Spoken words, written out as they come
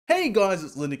Hey guys,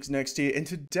 it's Linux Next here. In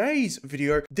today's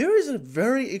video, there is a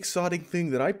very exciting thing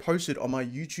that I posted on my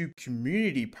YouTube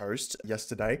community post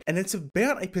yesterday, and it's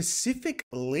about a specific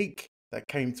leak that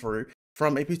came through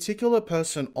from a particular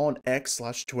person on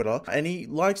X/Twitter, and he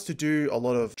likes to do a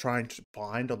lot of trying to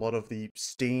find a lot of the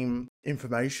Steam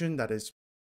information that is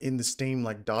in the Steam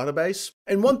database.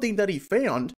 And one thing that he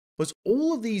found was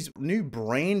all of these new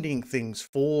branding things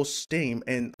for Steam,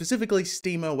 and specifically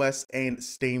SteamOS and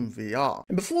SteamVR.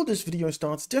 And before this video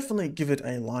starts, definitely give it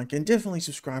a like and definitely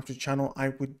subscribe to the channel.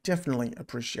 I would definitely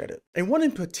appreciate it. And one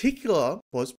in particular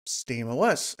was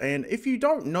SteamOS. And if you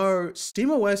don't know,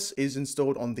 SteamOS is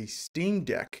installed on the Steam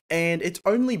Deck, and it's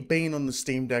only been on the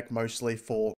Steam Deck mostly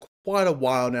for quite a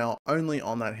while now, only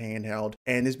on that handheld.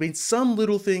 And there's been some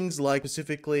little things like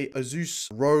specifically Asus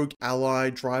Rogue Ally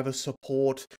driver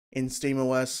support in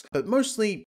SteamOS, but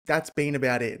mostly that's been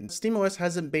about it. SteamOS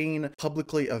hasn't been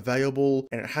publicly available,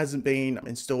 and it hasn't been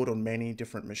installed on many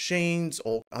different machines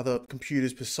or other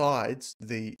computers besides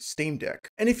the Steam Deck.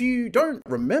 And if you don't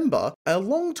remember, a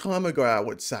long time ago, I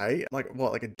would say, like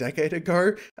a decade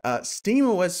ago,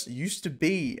 SteamOS used to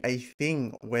be a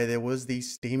thing where there was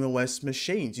these SteamOS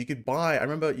machines. You could buy, I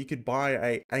remember you could buy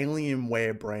a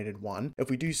Alienware branded one. If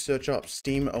we do search up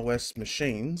SteamOS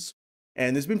machines,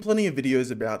 and there's been plenty of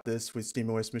videos about this with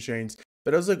SteamOS machines,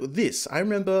 but I was like, I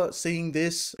remember seeing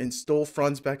this in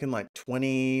storefronts back in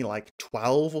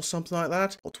 2012 or something like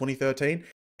that, or 2013.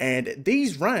 And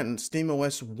these ran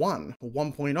SteamOS 1 or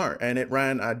 1.0, and it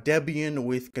ran Debian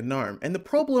with GNOME. And the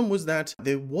problem was that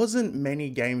there wasn't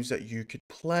many games that you could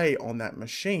play on that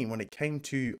machine when it came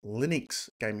to Linux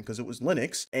gaming, because it was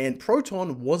Linux, and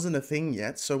Proton wasn't a thing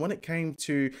yet. So when it came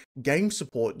to game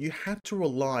support, you had to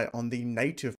rely on the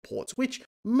native ports, which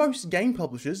most game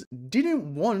publishers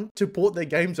didn't want to port their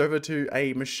games over to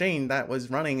a machine that was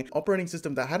running an operating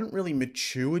system that hadn't really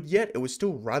matured yet. It was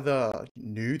still rather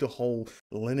new, the whole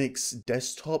Linux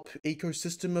desktop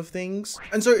ecosystem of things.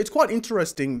 And so it's quite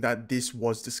interesting that this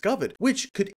was discovered,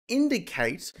 which could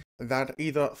indicate that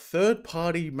either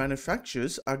third-party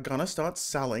manufacturers are gonna start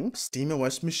selling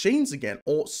SteamOS machines again,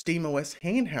 or SteamOS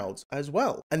handhelds as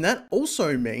well. And that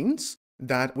also means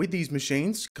that with these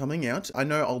machines coming out, I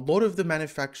know a lot of the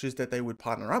manufacturers that they would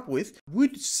partner up with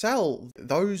would sell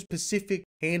those specific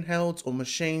handhelds or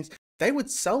machines. They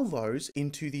would sell those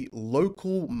into the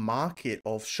local market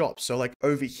of shops. So like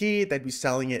over here, they'd be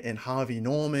selling it in Harvey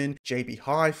Norman, JB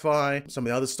Hi-Fi, some of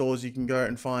the other stores you can go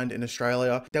and find in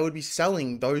Australia. They would be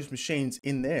selling those machines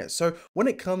in there. So when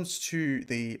it comes to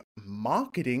the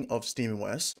marketing of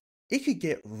SteamOS, it could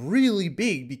get really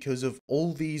big because of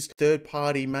all these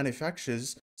third-party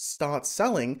manufacturers start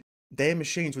selling their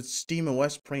machines with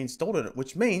SteamOS pre-installed in it,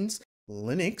 which means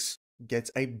Linux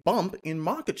gets a bump in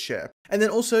market share. And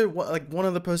then also, one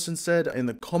other person said in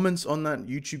the comments on that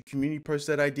YouTube community post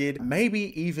that I did,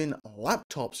 maybe even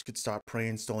laptops could start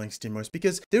pre-installing SteamOS,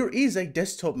 because there is a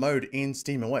desktop mode in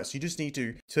SteamOS. You just need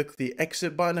to click the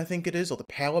exit button, I think it is, or the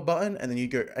power button, and then you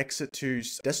go exit to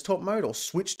desktop mode or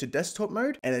switch to desktop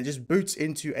mode, and it just boots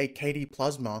into a KD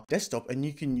Plasma desktop, and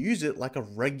you can use it like a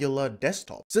regular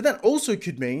desktop. So that also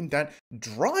could mean that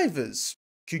drivers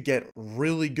could get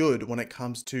really good when it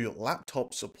comes to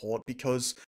laptop support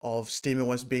because of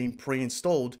SteamOS being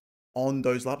pre-installed on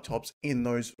those laptops in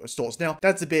those stores. Now,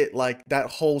 that's a bit like that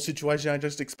whole situation I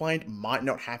just explained might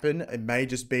not happen. It may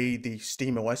just be the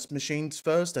SteamOS machines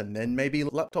first and then maybe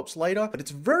laptops later, but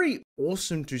it's very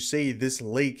awesome to see this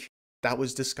leak that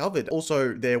was discovered.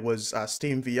 Also, there was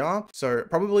SteamVR. So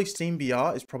probably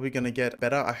SteamVR is probably going to get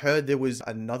better. I heard there was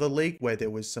another leak where there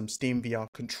was some SteamVR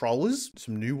controllers,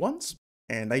 some new ones,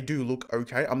 and they do look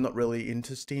okay. I'm not really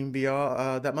into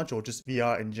SteamVR that much, or just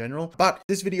VR in general, but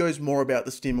this video is more about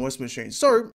the SteamOS machine.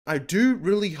 So I do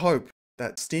really hope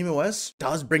that SteamOS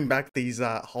does bring back these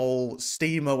whole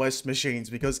SteamOS machines,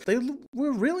 because they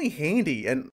were really handy.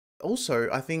 And also,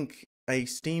 I think a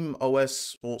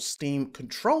SteamOS or Steam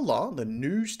controller, the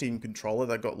new Steam controller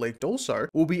that got leaked also,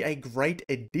 will be a great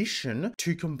addition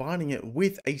to combining it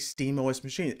with a SteamOS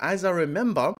machine. As I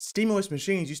remember, SteamOS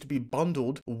machines used to be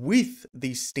bundled with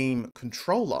the Steam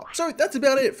controller. So that's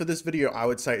about it for this video, I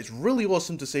would say. It's really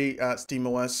awesome to see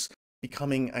SteamOS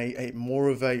becoming a more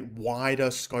of a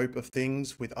wider scope of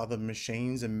things, with other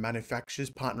machines and manufacturers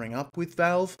partnering up with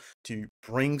Valve to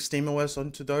bring SteamOS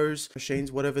onto those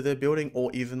machines, whatever they're building,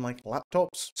 or even like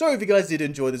laptops. So if you guys did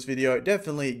enjoy this video,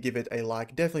 definitely give it a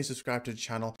like, definitely subscribe to the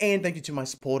channel, and thank you to my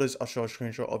supporters. I'll show a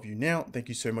screenshot of you now. Thank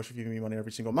you so much for giving me money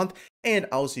every single month, and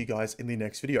I'll see you guys in the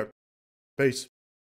next video. Peace.